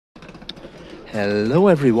Hello,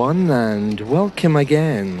 everyone, and welcome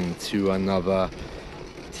again to another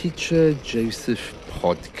Teacher Joseph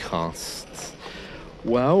podcast.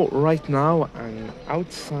 Well, right now I'm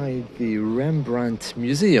outside the Rembrant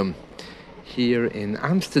Museum here in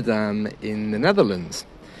Amsterdam in the Netherlands.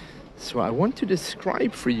 So I want to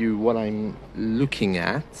describe for you what I'm looking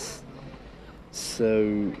at.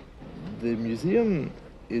 So the museum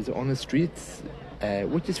is on a street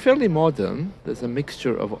which is fairly modern. There's a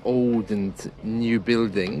mixture of old and new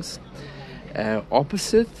buildings.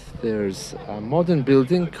 Opposite, there's a modern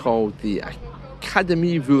building called the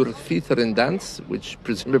Academie voor Theater en Dans, which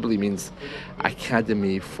presumably means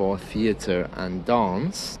Academy for Theater and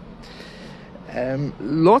Dance.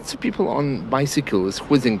 Lots of people on bicycles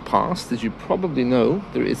whizzing past. As you probably know,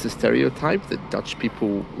 there is a stereotype that Dutch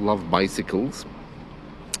people love bicycles,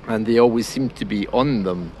 and they always seem to be on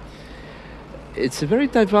them. It's a very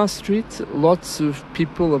diverse street, lots of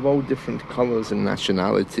people of all different colours and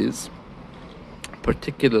nationalities,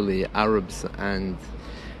 particularly Arabs and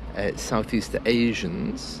Southeast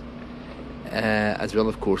Asians, as well,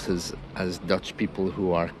 of course, as Dutch people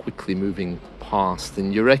who are quickly moving past.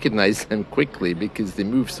 And you recognise them quickly because they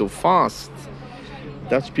move so fast.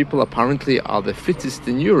 Dutch people apparently are the fittest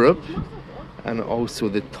in Europe and also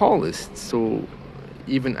the tallest. So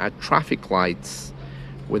even at traffic lights,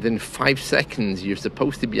 within 5 seconds, you're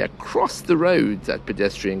supposed to be across the road at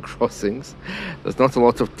pedestrian crossings. There's not a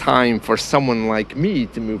lot of time for someone like me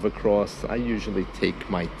to move across. I usually take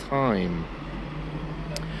my time.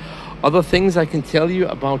 Other things I can tell you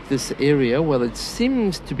about this area, well, it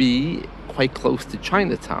seems to be quite close to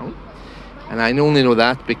Chinatown. And I only know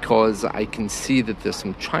that because I can see that there's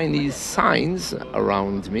some Chinese signs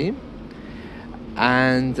around me.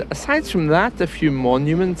 And aside from that, a few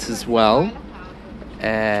monuments as well.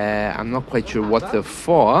 I'm not quite sure what they're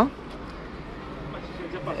for,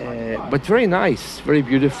 but very nice, very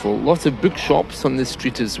beautiful. Lots of bookshops on this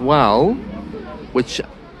street as well, which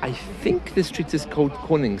I think the street is called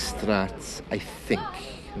Koningsstraat, I think.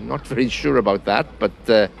 I'm not very sure about that, but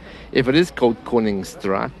if it is called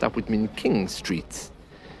Koningsstraat, that would mean King Street,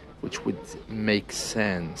 which would make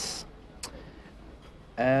sense.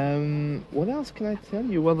 What else can I tell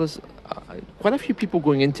you? Well, there's quite a few people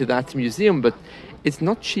going into that museum, but it's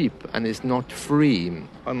not cheap and it's not free.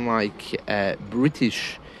 Unlike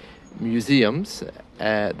British museums,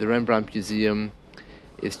 the Rembrant Museum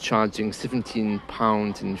is charging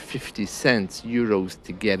 €17.50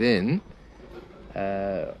 to get in.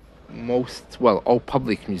 All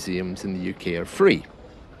public museums in the UK are free.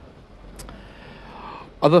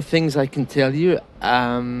 Other things I can tell you,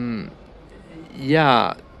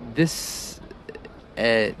 this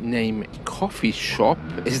name coffee shop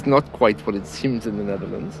is not quite what it seems in the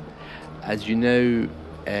Netherlands. As you know,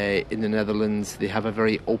 in the Netherlands they have a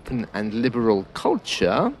very open and liberal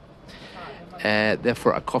culture.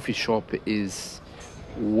 Therefore, a coffee shop is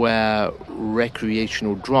where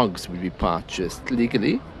recreational drugs will be purchased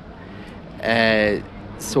legally.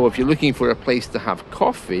 So if you're looking for a place to have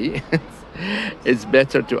coffee, it's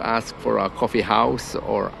better to ask for a coffee house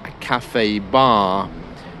or a cafe bar.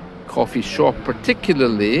 Coffee shop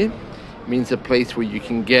particularly means a place where you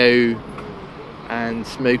can go and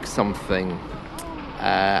smoke something,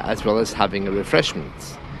 as well as having a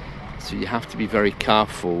refreshment. So you have to be very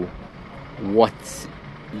careful what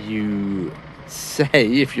you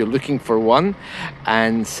say if you're looking for one,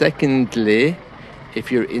 and secondly, if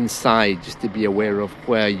you're inside, just to be aware of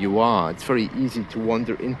where you are. It's very easy to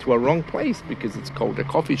wander into a wrong place because it's called a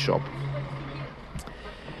coffee shop.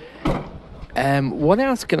 What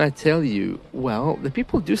else can I tell you? Well, the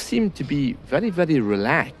people do seem to be very, very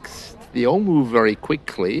relaxed. They all move very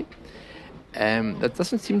quickly. There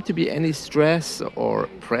doesn't seem to be any stress or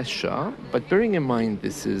pressure. But bearing in mind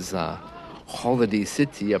this is a holiday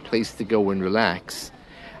city, a place to go and relax,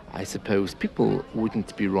 I suppose people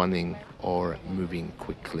wouldn't be running or moving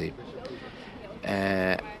quickly.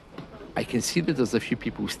 I can see that there's a few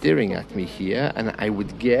people staring at me here, and I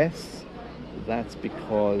would guess that's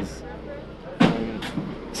because I'm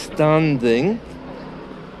standing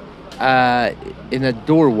in a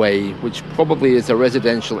doorway, which probably is a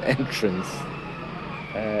residential entrance,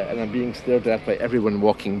 and I'm being stared at by everyone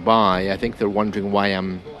walking by. I think they're wondering why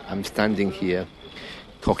I'm standing here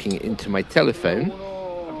talking into my telephone.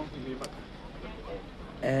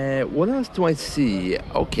 What else do I see?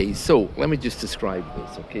 Okay, so let me just describe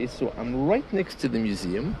this. Okay, so I'm right next to the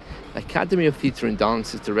museum. Academy of Theatre and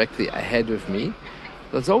Dance is directly ahead of me.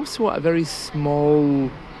 There's also a very small,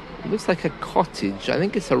 it looks like a cottage. I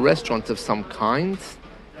think it's a restaurant of some kind.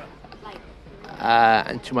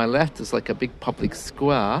 And to my left is like a big public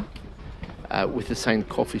square. with a signed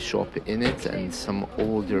coffee shop in it and some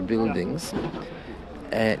older buildings.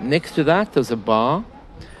 Next to that, there's a bar.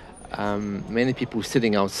 Many people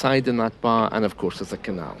sitting outside in that bar, and of course, there's a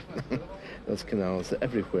canal. There's canals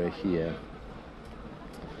everywhere here.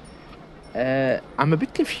 I'm a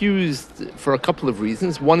bit confused for a couple of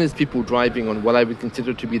reasons. One is people driving on what I would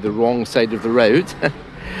consider to be the wrong side of the road.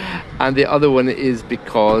 And the other one is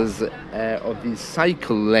because of these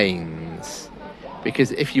cycle lanes.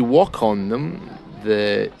 Because if you walk on them,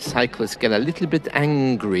 the cyclists get a little bit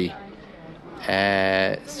angry.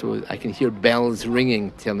 So I can hear bells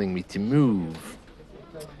ringing telling me to move.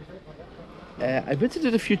 I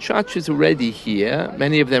visited a few churches already here.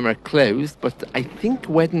 Many of them are closed, but I think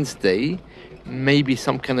Wednesday may be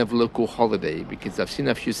some kind of local holiday because I've seen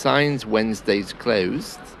a few signs, Wednesday's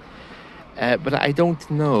closed. But I don't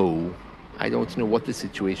know. I don't know what the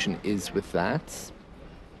situation is with that.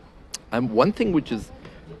 One thing which is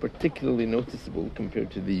particularly noticeable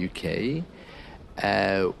compared to the UK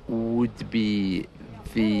would be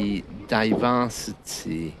the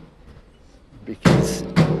diversity, because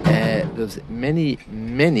there's many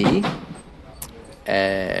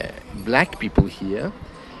black people here,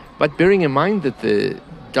 but bearing in mind that the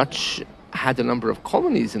Dutch had a number of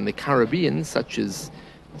colonies in the Caribbean, such as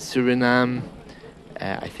Suriname,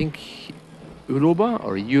 I think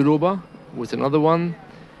Yoruba was another one.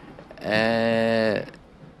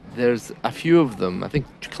 There's a few of them. I think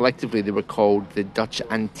collectively they were called the Dutch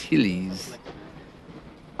Antilles.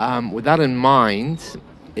 With that in mind,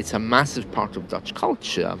 it's a massive part of Dutch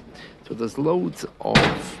culture. So there's loads of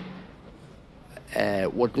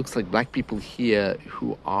what looks like black people here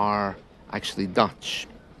who are actually Dutch.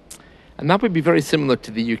 And that would be very similar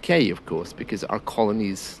to the UK, of course, because our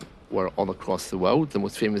colonies were all across the world, the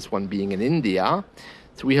most famous one being in India.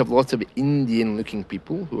 So we have lots of Indian-looking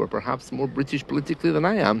people who are perhaps more British politically than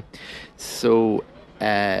I am. So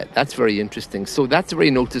that's very interesting. So that's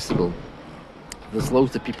very noticeable. There's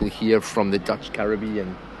loads of people here from the Dutch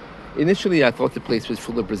Caribbean. Initially, I thought the place was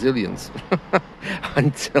full of Brazilians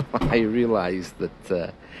until I realized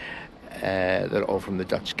that they're all from the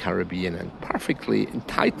Dutch Caribbean and perfectly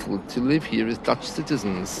entitled to live here as Dutch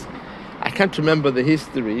citizens. I can't remember the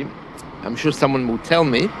history. I'm sure someone will tell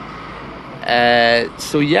me.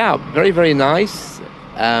 So yeah, very, very nice.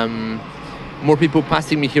 More people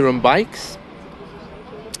passing me here on bikes.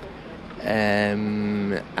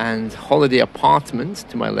 And holiday apartments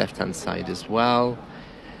to my left-hand side as well.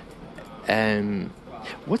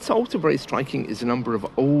 What's also very striking is a number of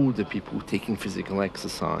older people taking physical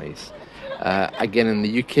exercise. Again, in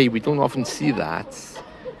the UK, we don't often see that.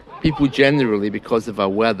 People generally, because of our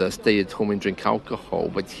weather, stay at home and drink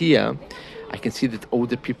alcohol. But here, I can see that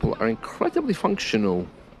older people are incredibly functional.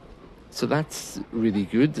 So that's really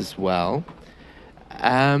good as well.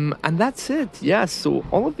 And that's it. Yeah, so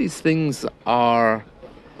all of these things are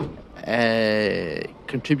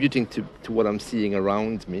contributing to what I'm seeing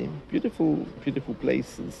around me. Beautiful, beautiful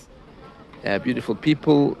places. Beautiful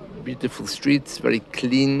people, beautiful streets, very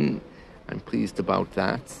clean. I'm pleased about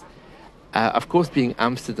that. Of course, being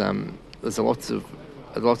Amsterdam, there's a lot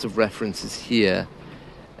of references here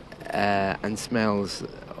and smells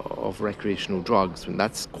of recreational drugs, and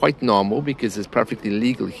that's quite normal because it's perfectly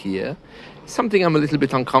legal here. Something I'm a little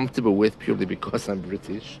bit uncomfortable with purely because I'm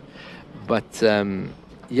British, but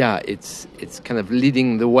yeah, it's kind of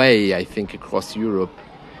leading the way, I think, across Europe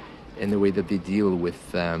in the way that they deal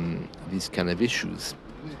with these kind of issues.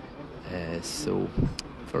 So,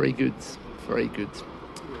 very good, very good.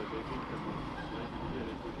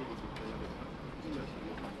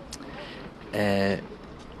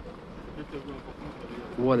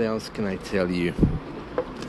 What else can I tell you?